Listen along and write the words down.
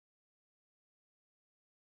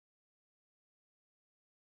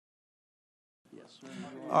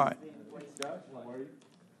All right.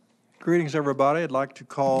 Greetings, everybody. I'd like to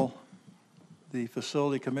call the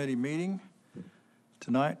Facility Committee meeting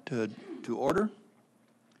tonight to order.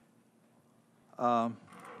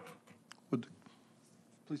 Would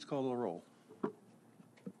please call the roll.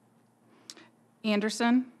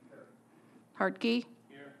 Anderson. Hartke.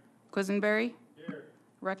 Here. Quisenberry. Here.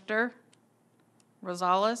 Rector.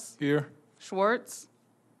 Rosales. Here. Schwartz.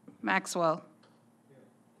 Maxwell.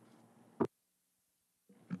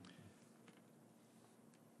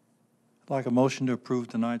 I'd like a motion to approve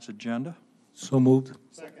tonight's agenda. So moved.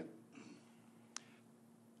 Second.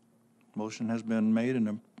 Motion has been made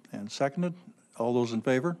and seconded. All those in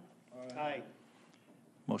favor? Aye.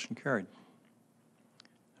 Motion carried.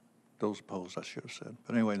 Those opposed, I should have said.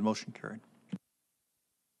 But anyway, the motion carried.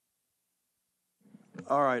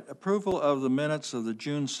 All right, approval of the minutes of the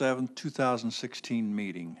June 7th, 2016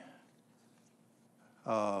 meeting.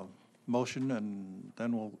 Motion, and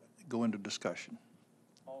then we'll go into discussion.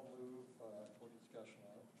 I'll move for discussion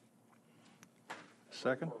on it.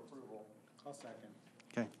 Second? For approval. I'll second.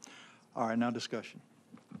 Okay. All right, now discussion.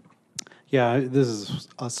 Yeah, this is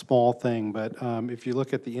a small thing, but if you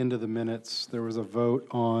look at the end of the minutes, there was a vote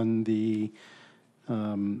on the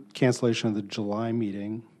cancellation of the July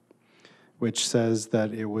meeting, which says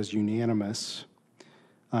that it was unanimous.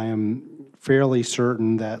 I am fairly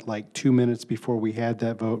certain that like 2 minutes before we had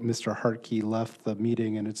that vote, Mr. Hartke left the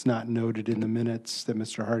meeting, and it's not noted in the minutes that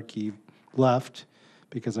Mr. Hartke left,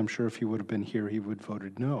 because I'm sure if he would have been here, he would have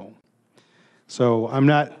voted no. So I'm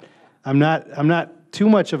not too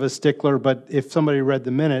much of a stickler, but if somebody read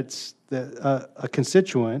the minutes, a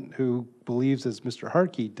constituent who believes as Mr.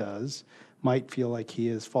 Hartke does might feel like he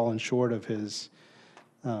has fallen short of his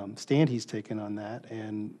stand he's taken on that,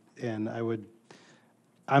 and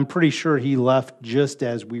I'm pretty sure he left just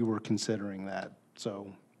as we were considering that.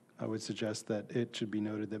 So I would suggest that it should be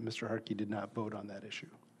noted that Mr. Hartke did not vote on that issue.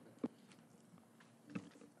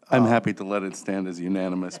 I'm happy to let it stand as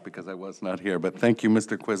unanimous because I was not here, but thank you,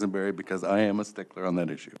 Mr. Quisenberry, because I am a stickler on that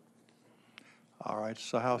issue. All right,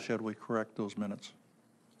 so how should we correct those minutes?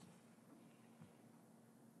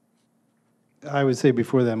 I would say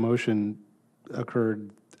before that motion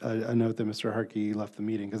occurred, a note that Mr. Hartke left the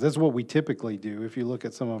meeting, because that's what we typically do. If you look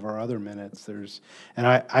at some of our other minutes, and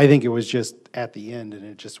I think it was just at the end and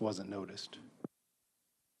it just wasn't noticed.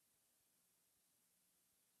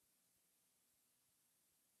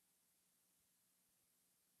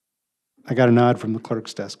 I got a nod from the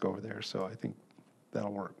clerk's desk over there, so I think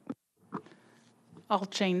that'll work. I'll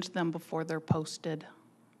change them before they're posted.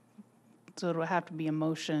 So it'll have to be a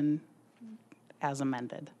motion as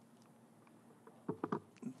amended.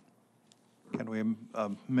 Can we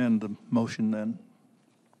amend the motion then?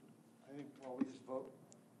 I think, well, we just vote.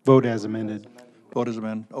 Vote as amended. Vote as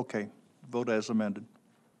amended. Okay, vote as amended.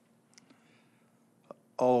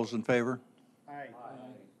 All those in favor? Aye.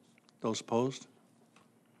 Those opposed?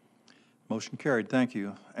 Motion carried. Thank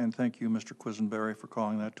you. And thank you, Mr. Quisenberry, for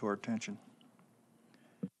calling that to our attention.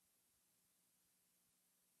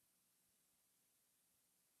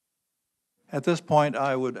 At this point,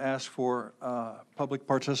 I would ask for public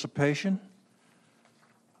participation.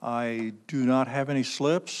 I do not have any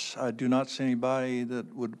slips. I do not see anybody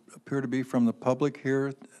that would appear to be from the public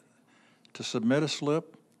here to submit a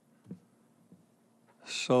slip.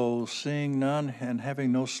 So seeing none and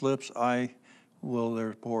having no slips, I will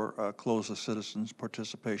therefore close the citizens'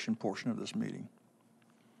 participation portion of this meeting.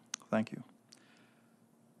 Thank you.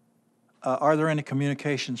 Are there any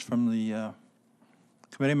communications from the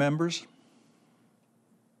committee members?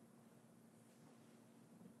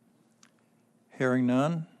 Hearing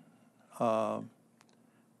none, I'll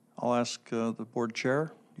ask the board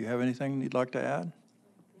chair, do you have anything you'd like to add?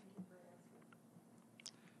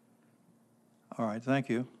 All right, thank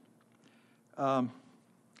you. Then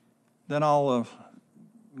I'll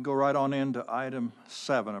go right on into item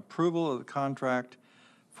 7, approval of the contract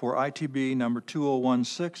for ITB number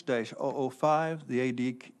 2016-005, the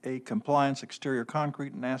ADA compliance exterior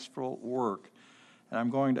concrete and asphalt work. And I'm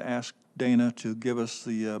going to ask Dana to give us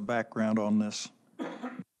the background on this.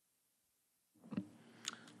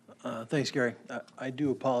 Thanks, Gary. I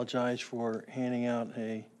do apologize for handing out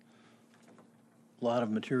a lot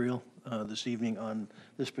of material this evening on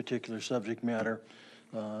this particular subject matter.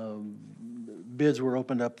 Bids were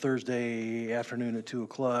opened up Thursday afternoon at 2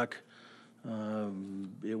 o'clock.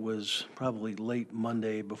 It was probably late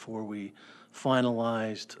Monday before we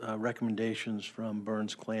finalized recommendations from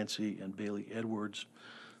Burns, Clancy, and Bailey Edwards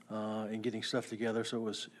in getting stuff together, so it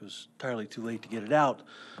was entirely too late to get it out.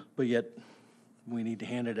 But yet, we need to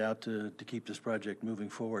hand it out to keep this project moving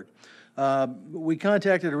forward. We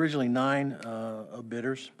contacted originally 9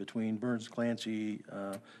 bidders between Burns Clancy,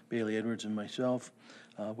 Bailey Edwards, and myself.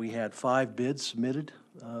 We had 5 bids submitted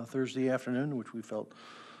Thursday afternoon, which we felt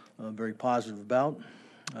very positive about.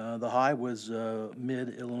 The high was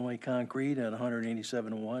Mid-Illinois Concrete at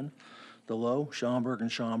 187-1. The low, Schaumburg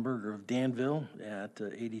and Schaumburg of Danville at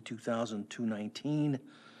 82,219.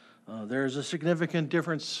 There's a significant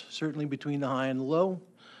difference certainly between the high and the low.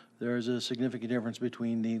 There's a significant difference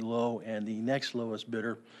between the low and the next lowest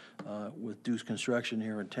bidder with Deuce Construction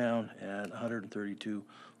here in town at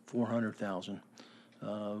 132,400,000.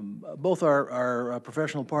 Both our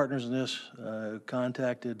professional partners in this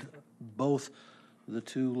contacted both the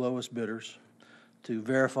 2 lowest bidders to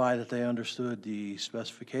verify that they understood the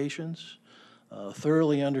specifications,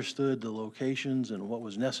 thoroughly understood the locations and what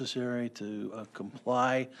was necessary to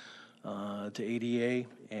comply to ADA.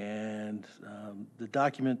 And the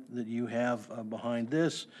document that you have behind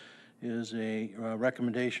this is a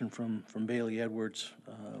recommendation from Bailey Edwards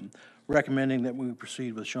recommending that we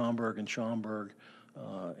proceed with Schaumburg and Schaumburg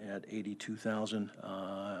at 82,000,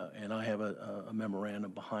 and I have a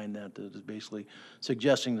memorandum behind that that is basically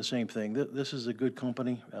suggesting the same thing. This is a good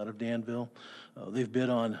company out of Danville. They've bid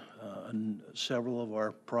on several of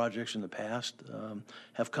our projects in the past,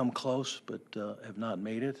 have come close but have not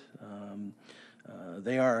made it.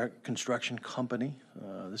 They are a construction company.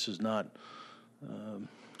 This is not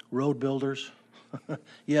road builders.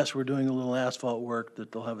 Yes, we're doing a little asphalt work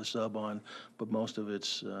that they'll have a sub on, but most of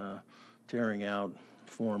it's tearing out,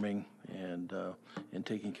 forming, and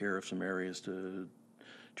taking care of some areas to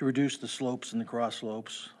reduce the slopes and the cross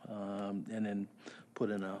slopes, and then put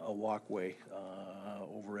in a walkway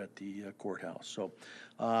over at the courthouse. So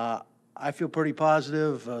I feel pretty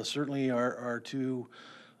positive. Certainly our 2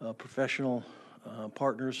 professional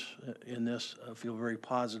partners in this feel very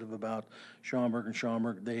positive about Schaumburg and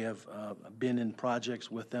Schaumburg. They have been in projects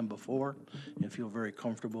with them before and feel very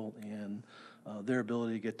comfortable in their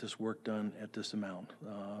ability to get this work done at this amount.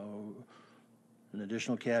 An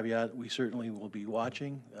additional caveat, we certainly will be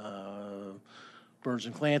watching. Burns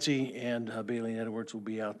and Clancy and Bailey and Edwards will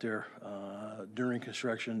be out there during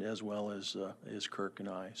construction, as well as Kirk and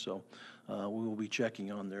I. So we will be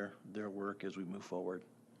checking on their work as we move forward.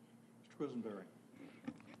 Mr. Quisenberry.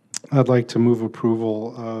 I'd like to move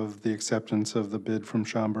approval of the acceptance of the bid from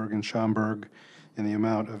Schaumburg and Schaumburg in the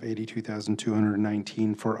amount of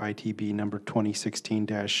 $82,219 for ITB number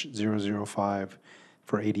 2016-005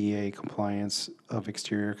 for ADA compliance of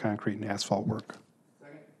exterior concrete and asphalt work.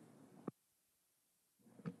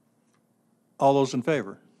 All those in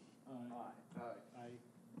favor?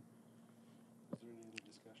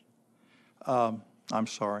 I'm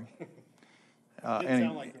sorry.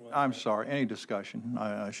 I'm sorry, any discussion?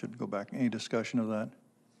 I should go back. Any discussion of that?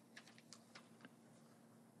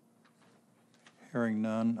 Hearing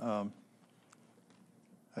none.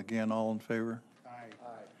 Again, all in favor? Aye.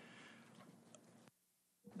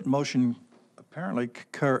 Motion apparently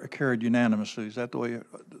carried unanimously. Is that the way?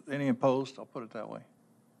 Any opposed? I'll put it that way.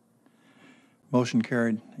 Motion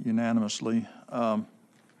carried unanimously.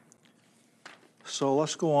 So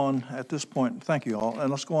let's go on at this point. Thank you all. And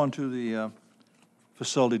let's go on to the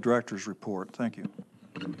facility director's report. Thank you.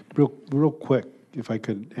 Real quick, if I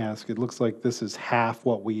could ask, it looks like this is half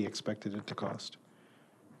what we expected it to cost.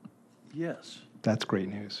 Yes. That's great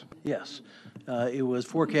news. Yes. It was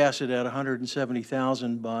forecasted at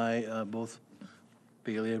 $170,000 by both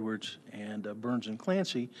Bailey Edwards and Burns and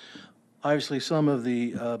Clancy. Obviously, some of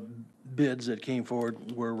the bids that came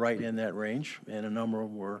forward were right in that range, and a number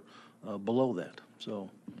were below that. So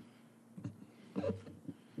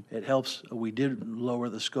it helps. We did lower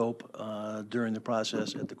the scope during the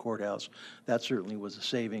process at the courthouse. That certainly was a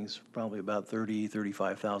savings, probably about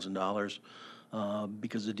 $35,000,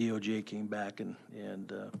 because the DOJ came back and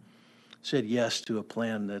said yes to a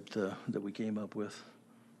plan that we came up with.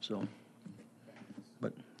 So,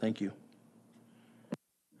 but thank you.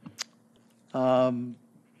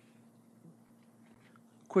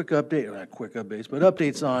 Quick update, or not quick updates, but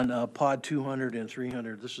updates on Pod 200 and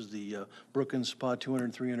 300. This is the Brookins Pod 200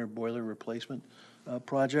 and 300 boiler replacement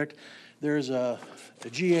project. There's a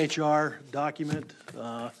GHR document,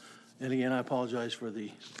 and again, I apologize for the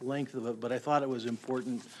length of it, but I thought it was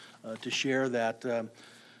important to share that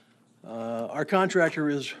our contractor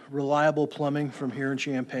is Reliable Plumbing from here in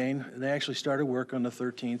Champaign. They actually started work on the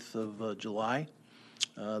 13th of July.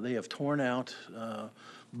 They have torn out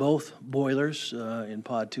both boilers in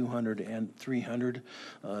Pod 200 and 300,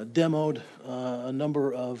 demoed a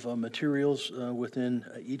number of materials within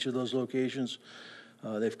each of those locations.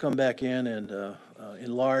 They've come back in and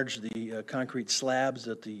enlarged the concrete slabs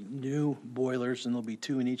that the new boilers, and there'll be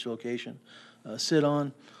 2 in each location, sit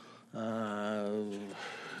on.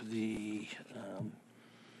 The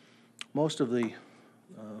most of the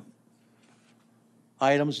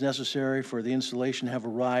items necessary for the installation have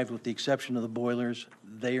arrived, with the exception of the boilers.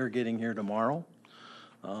 They are getting here tomorrow.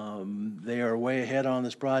 They are way ahead on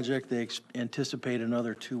this project. They anticipate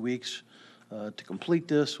another 2 weeks to complete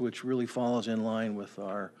this, which really follows in line with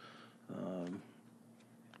our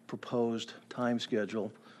proposed time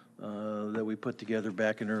schedule that we put together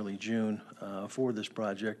back in early June for this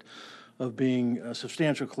project, of being a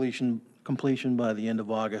substantial completion by the end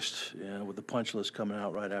of August, with the punch list coming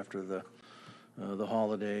out right after the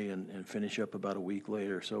holiday, and finish up about a week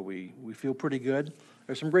later. So we feel pretty good.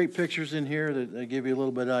 There's some great pictures in here that give you a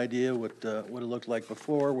little bit of idea what it looked like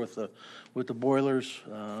before with the boilers,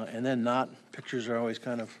 and then not. Pictures are always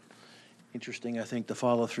kind of interesting, I think, to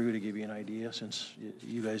follow through, to give you an idea, since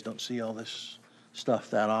you guys don't see all this stuff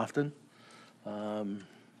that often.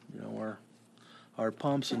 Our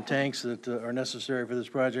pumps and tanks that are necessary for this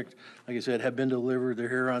project, like I said, have been delivered. They're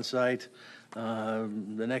here on site.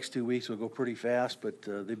 The next 2 weeks will go pretty fast, but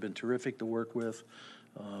they've been terrific to work with.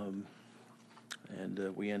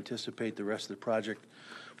 And we anticipate the rest of the project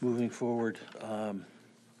moving forward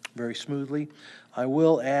very smoothly. I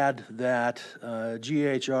will add that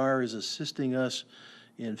GHR is assisting us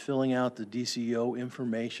in filling out the DCO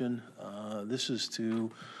information. This is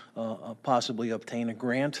to possibly obtain a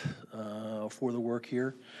grant for the work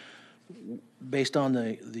here. Based on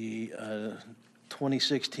the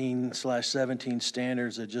 2016/17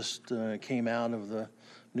 standards that just came out of the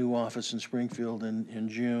new office in Springfield in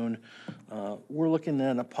June, we're looking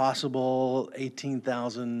at a possible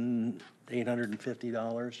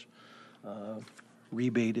 $18,850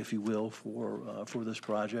 rebate, if you will, for this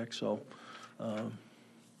project. So,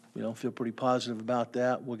 feel pretty positive about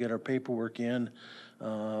that. We'll get our paperwork in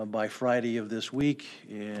by Friday of this week,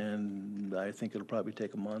 and I think it'll probably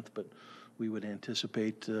take a month, but we would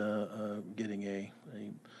anticipate getting a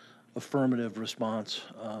affirmative response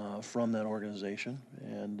from that organization.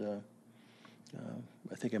 And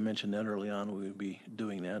I think I mentioned that early on, we would be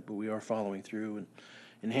doing that, but we are following through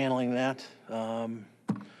and handling that.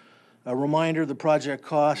 A reminder, the project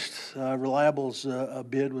cost, Reliable's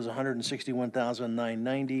bid was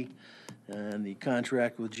 $161,990, and the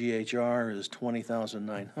contract with GHR is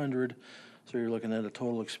 $20,900. So you're looking at a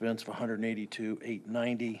total expense of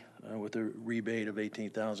 $182,890 with a rebate of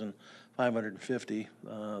 $18,550.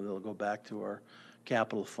 They'll go back to our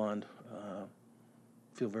capital fund.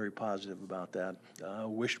 Feel very positive about that.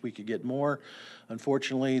 Wished we could get more.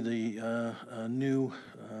 Unfortunately, the new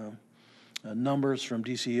numbers from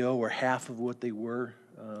DCO were half of what they were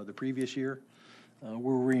the previous year.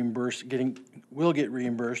 We'll get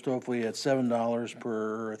reimbursed hopefully at $7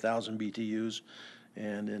 per 1,000 BTUs,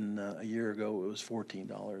 and in a year ago it was $14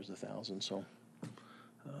 a 1,000. So,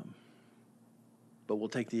 but we'll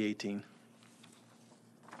take the 18.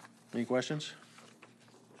 Any questions?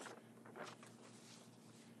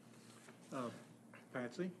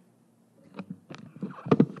 Patsy?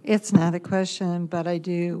 It's not a question, but I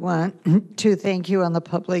do want to thank you on the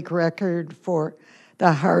public record for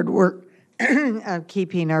the hard work of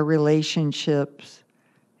keeping our relationships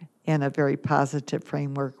in a very positive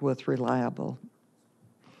framework with Reliable.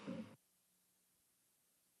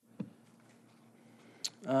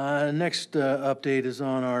 Next update is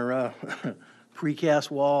on our precast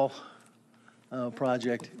wall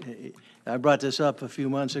project. I brought this up a few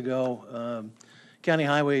months ago. County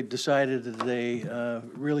Highway decided that they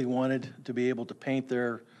really wanted to be able to paint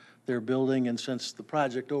their building, and since the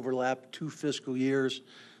project overlapped 2 fiscal years,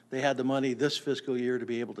 they had the money this fiscal year to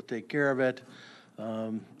be able to take care of it.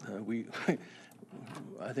 I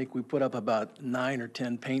think we put up about 9 or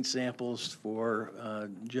 10 paint samples for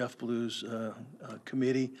Jeff Blue's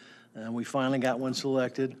committee, and we finally got one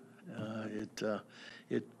selected.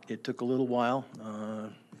 It took a little while,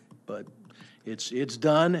 but it's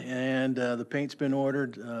done, and the paint's been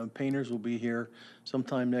ordered. Painters will be here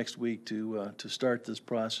sometime next week to start this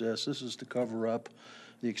process. This is to cover up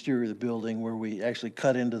the exterior of the building where we actually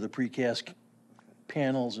cut into the precast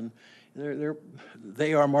panels, and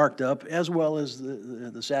they are marked up, as well as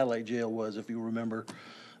the satellite jail was, if you remember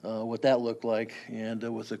what that looked like. And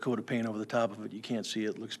with the coat of paint over the top of it, you can't see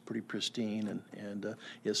it. It looks pretty pristine, and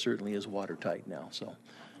it certainly is watertight now. So,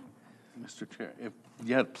 Mr. Chair,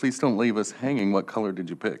 please don't leave us hanging. What color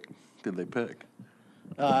did you pick? Did they pick?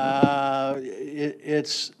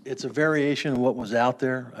 it's a variation of what was out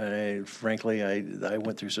there. Frankly, I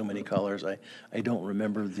went through so many colors, I don't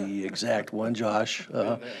remember the exact one, Josh.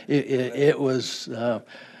 It was,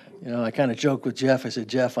 I kind of joked with Jeff. I said,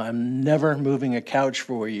 Jeff, I'm never moving a couch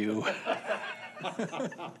for you.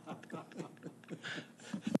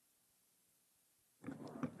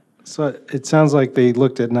 So it sounds like they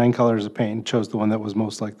looked at 9 colors of paint and chose the one that was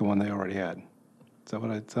most like the one they already had. Is that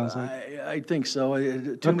what it sounds like? I think so.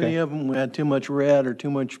 Too many of them had too much red or too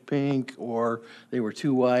much pink, or they were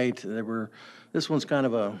too white. This one's kind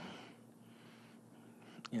of a,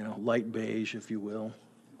 light beige, if you will.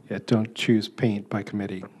 Yeah, don't choose paint by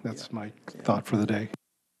committee. That's my thought for the day.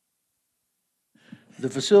 The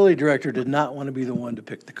facility director did not want to be the one to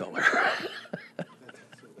pick the color.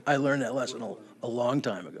 I learned that lesson a long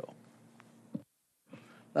time ago.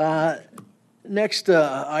 Next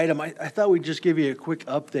item, I thought we'd just give you a quick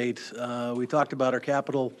update. We talked about our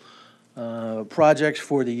capital projects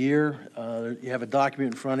for the year. You have a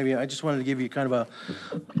document in front of you. I just wanted to give you kind of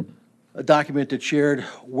a document that shared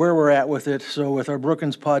where we're at with it. So with our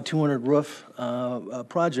Brookins Pod 200 roof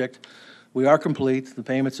project, we are complete. The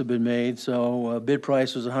payments have been made. So bid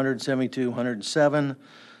price was $172,000,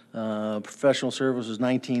 $107,000. Professional service was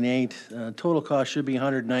 $19,800. Total cost should be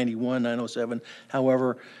 $191,907.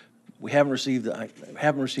 However, we haven't received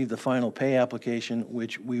the final pay application,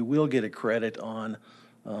 which we will get a credit on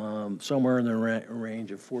somewhere in the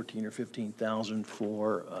range of $14,000 or $15,000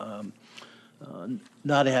 for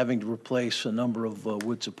not having to replace a number of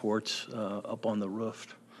wood supports up on the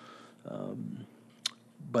roof.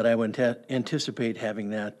 But I would anticipate having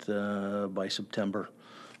that by September.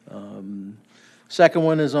 Second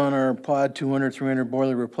one is on our Pod 200, 300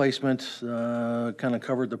 boiler replacement. Kind of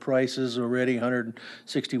covered the prices already,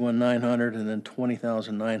 $161,900 and then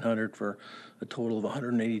 $20,900 for a total of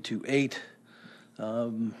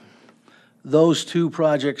 $182,800. Those two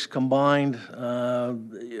projects combined,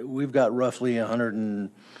 we've got roughly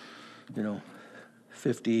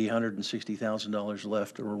 $160,000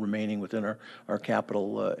 left or remaining within our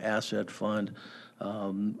capital asset fund.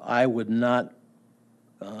 I will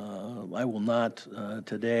not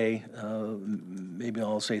today, maybe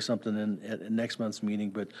I'll say something at next month's meeting,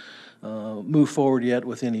 but move forward yet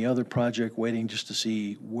with any other project, waiting just to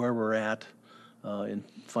see where we're at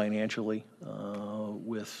financially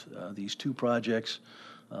with these two projects,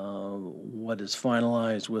 what is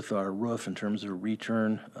finalized with our roof in terms of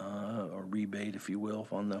return or rebate, if you will,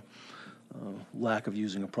 on the lack of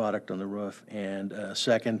using a product on the roof, and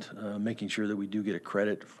second, making sure that we do get a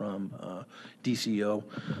credit from DCO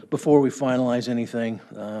before we finalize anything.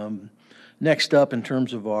 Next up, in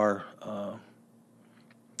terms of our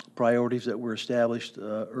priorities that were established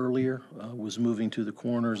earlier, was moving to the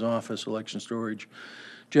coroner's office election storage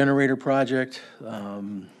generator project.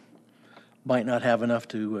 Might not have enough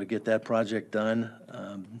to get that project done.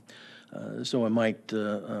 So I might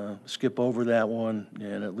skip over that one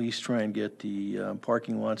and at least try and get the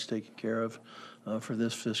parking lots taken care of for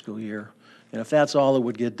this fiscal year. And if that's all that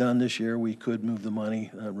would get done this year, we could move the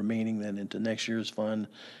money remaining then into next year's fund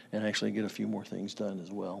and actually get a few more things done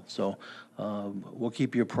as well. So we'll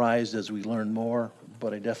keep you apprised as we learn more,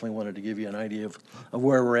 but I definitely wanted to give you an idea of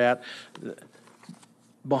where we're at.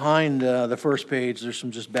 Behind the first page, there's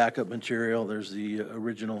some just backup material. There's the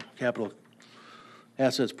original capital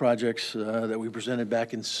assets projects that we presented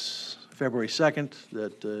back in February 2nd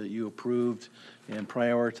that you approved and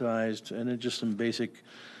prioritized, and then just some basic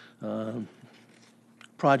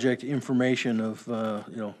project information of,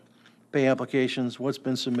 pay applications, what's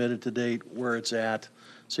been submitted to date, where it's at,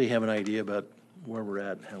 so you have an idea about where we're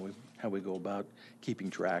at and how we go about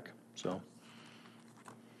keeping track. So,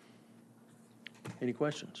 any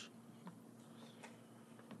questions?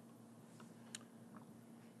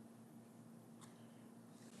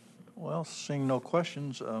 Well, seeing no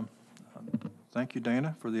questions, thank you,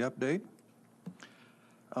 Dana, for the update.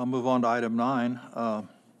 I'll move on to item 9.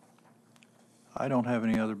 I don't have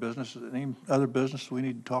any other business. Any other business we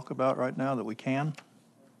need to talk about right now that we can?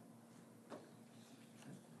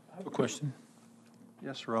 I have a question.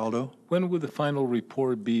 Yes, Geraldo? When will the final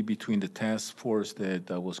report be between the task force that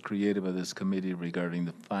was created by this committee regarding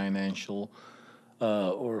the financial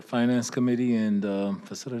or finance committee and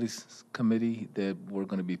facilities committee, that we're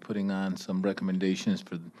going to be putting on some recommendations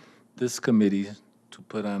for this committee to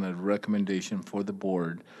put on a recommendation for the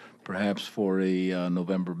board, perhaps for a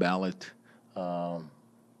November ballot,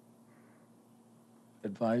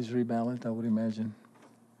 advisory ballot, I would imagine?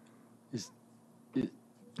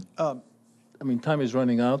 I mean, time is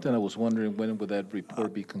running out, and I was wondering when would that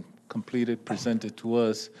report be completed, presented to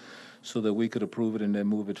us, so that we could approve it and then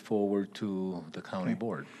move it forward to the county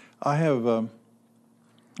board? I have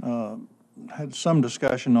had some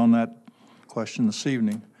discussion on that question this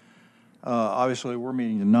evening. Obviously, we're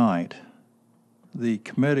meeting tonight. The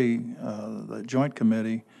committee, the joint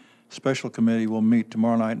committee, special committee will meet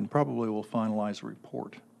tomorrow night and probably will finalize a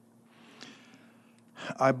report.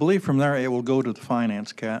 I believe from there it will go to the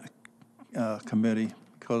finance committee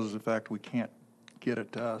because of the fact we can't get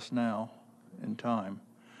it to us now in time.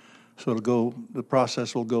 So the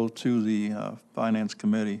process will go to the finance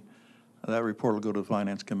committee. That report will go to the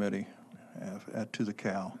finance committee, to the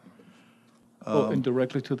CAL. And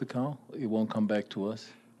directly to the cow? It won't come back to us?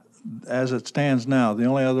 As it stands now, the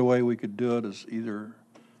only other way we could do it is either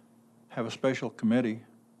have a special committee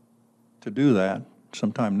to do that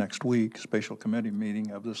sometime next week, special committee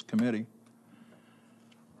meeting of this committee.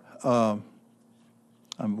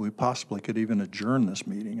 We possibly could even adjourn this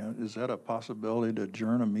meeting. Is that a possibility to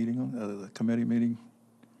adjourn a meeting, the committee meeting?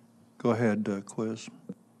 Go ahead, Quiz.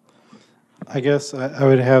 I guess I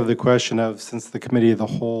would have the question of, since the committee of the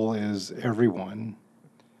whole is everyone,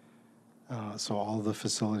 so all the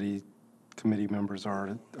facility committee members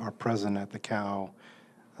are present at the COW,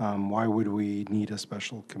 why would we need a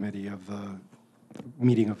special committee of the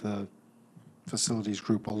meeting of the facilities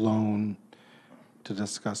group alone to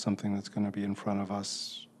discuss something that's going to be in front of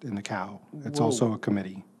us in the COW? It's Whoa. also a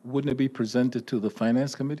committee. Wouldn't it be presented to the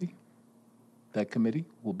finance committee? That committee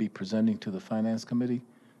will be presenting to the finance committee?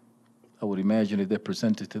 I would imagine if they're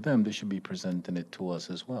presented to them, they should be presenting it to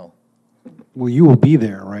us as well. Well, you will be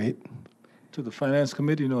there, right? To the finance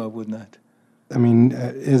committee? No, I would not. I mean,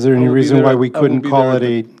 is there any I will be reason there why at- we I will couldn't be call there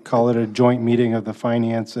it at call it a joint meeting of the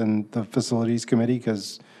finance and the facilities committee,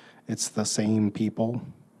 because it's the same people?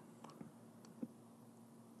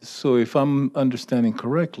 So if I'm understanding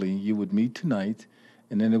correctly, you would meet tonight,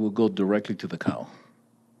 and then it will go directly to the cow.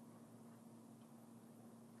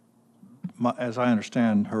 As I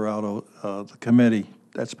understand, Geraldo, the committee,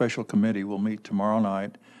 that special committee will meet tomorrow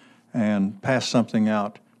night and pass something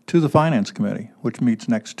out to the finance committee, which meets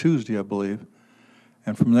next Tuesday, I believe.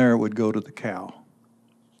 And from there, it would go to the COW.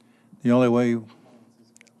 The only way.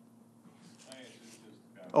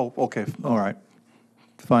 Oh, okay, all right.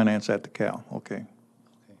 Finance at the COW, okay.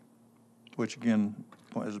 Which again,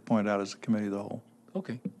 as pointed out, is the committee of the whole.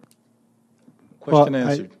 Okay. Question Well,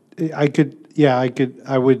 answered.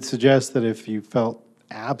 I would suggest that if you felt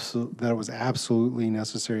that it was absolutely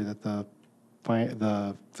necessary that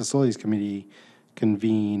the facilities committee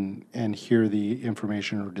convene and hear the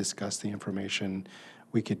information or discuss the information,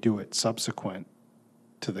 we could do it subsequent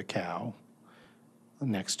to the COW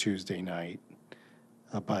next Tuesday night.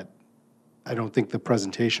 But I don't think the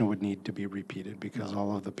presentation would need to be repeated because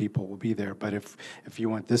all of the people will be there. But if you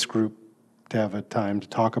want this group to have a time to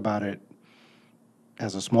talk about it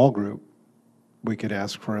as a small group, we could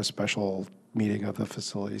ask for a special meeting of the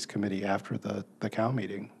facilities committee after the COW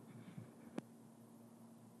meeting.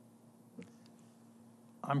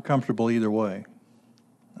 I'm comfortable either way.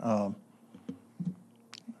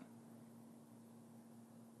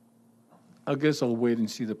 I guess I'll wait and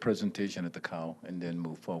see the presentation at the cow and then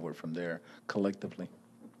move forward from there collectively.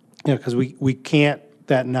 Yeah, because we can't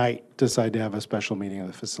that night decide to have a special meeting of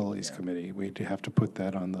the facilities committee. We'd have to put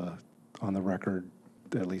that on the record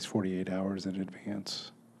at least 48 hours in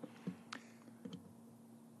advance.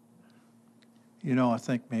 You know, I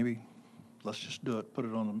think maybe let's just do it, put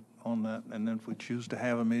it on that, and then if we choose to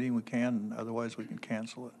have a meeting, we can, and otherwise we can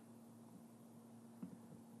cancel it.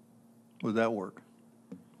 Would that work?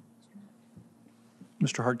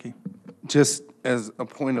 Mr. Hartke? Just as a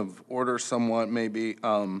point of order somewhat, maybe,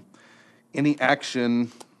 any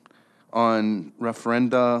action on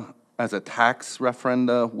referenda as a tax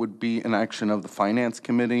referenda would be an action of the Finance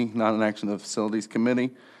Committee, not an action of the Facilities Committee.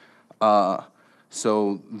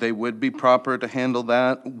 So they would be proper to handle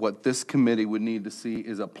that. What this committee would need to see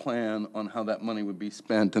is a plan on how that money would be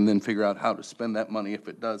spent and then figure out how to spend that money if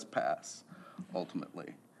it does pass,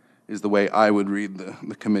 ultimately, is the way I would read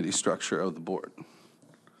the committee structure of the board.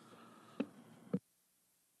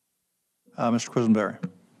 Mr. Quisenberry?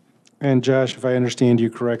 And Josh, if I understand you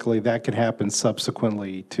correctly, that could happen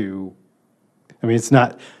subsequently to, I mean, it's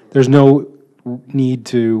not, there's no need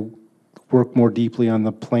to work more deeply on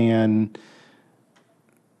the plan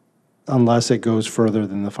unless it goes further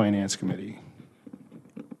than the Finance Committee.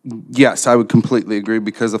 Yes, I would completely agree,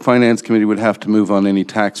 because the Finance Committee would have to move on any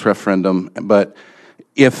tax referendum. But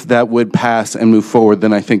if that would pass and move forward,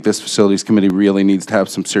 then I think this Facilities Committee really needs to have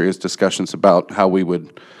some serious discussions about how we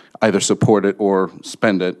would either support it or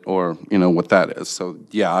spend it, or, you know, what that is. So,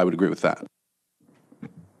 yeah, I would agree with that.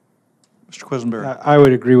 Mr. Quisenberry? I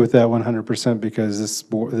would agree with that 100% because this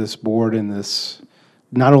board and this,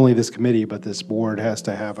 not only this committee, but this board has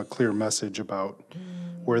to have a clear message about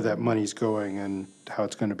where that money's going and how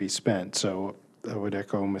it's going to be spent. So I would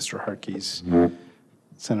echo Mr. Harkey's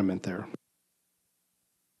sentiment there.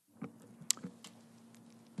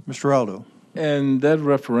 Mr. Aldo? And that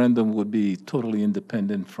referendum would be totally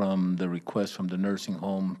independent from the request from the nursing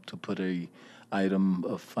home to put a item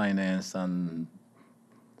of finance on,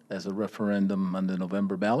 as a referendum on the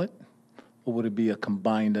November ballot? Or would it be a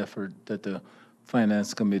combined effort that the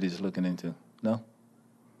finance committee is looking into? No?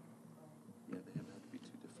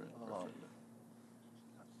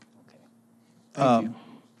 Thank you.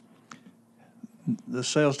 The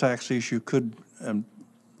sales tax issue could, in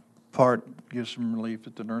part, give some relief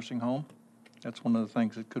at the nursing home. That's one of the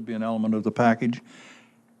things that could be an element of the package.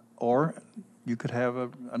 Or you could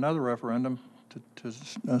have another referendum to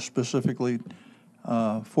specifically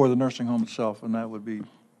for the nursing home itself, and that would be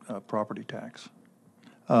property tax.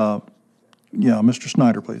 Yeah, Mr.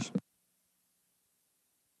 Snyder, please.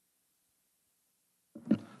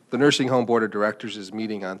 The Nursing Home Board of Directors is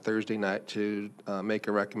meeting on Thursday night to make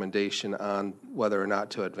a recommendation on whether or not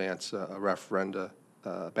to advance a referenda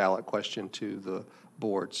ballot question to the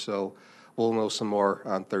board. So we'll know some more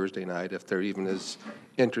on Thursday night if there even is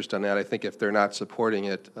interest on that. I think if they're not supporting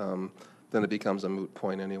it, then it becomes a moot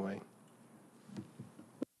point anyway.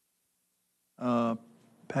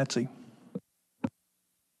 Patsy?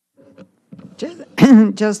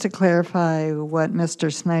 Just to clarify what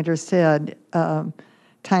Mr. Snyder said,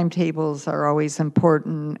 timetables are always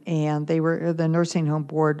important, and the nursing home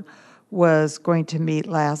board was going to meet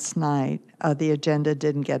last night. The agenda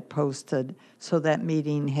didn't get posted, so that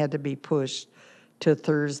meeting had to be pushed to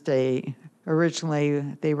Thursday. Originally,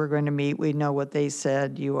 they were going to meet. We know what they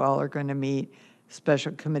said. You all are going to meet.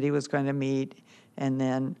 Special committee was going to meet, and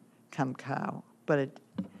then come cow. But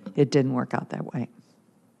it didn't work out that way.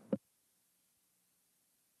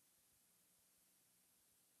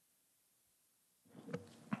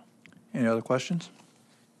 Any other questions?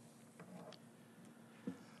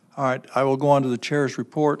 All right, I will go on to the chair's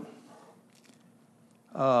report.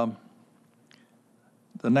 The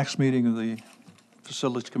next meeting of the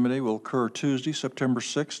Facilities Committee will occur Tuesday, September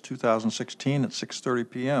 6, 2016 at 6:30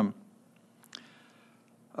 p.m.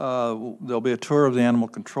 There'll be a tour of the animal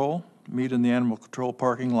control, meet in the animal control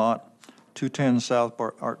parking lot, 210 South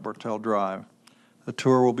Art Bartel Drive. The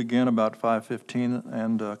tour will begin about 5:15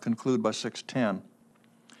 and conclude by 6:10.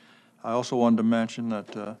 I also wanted to mention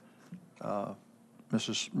that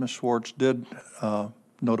Ms. Schwartz did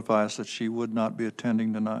notify us that she would not be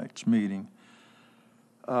attending tonight's meeting.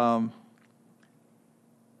 The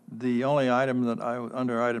only item that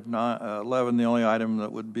under item 11, the only item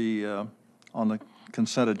that would be on the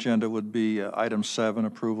consent agenda would be item 7,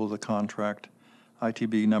 approval of the contract,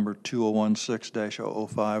 ITB number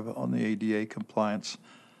 2016-005 on the ADA compliance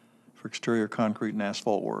for exterior concrete and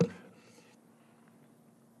asphalt work.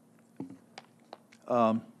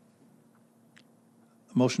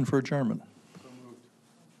 Motion for adjournment.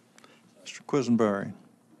 Mr. Quisenberry.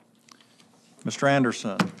 Mr.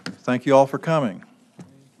 Anderson, thank you all for coming.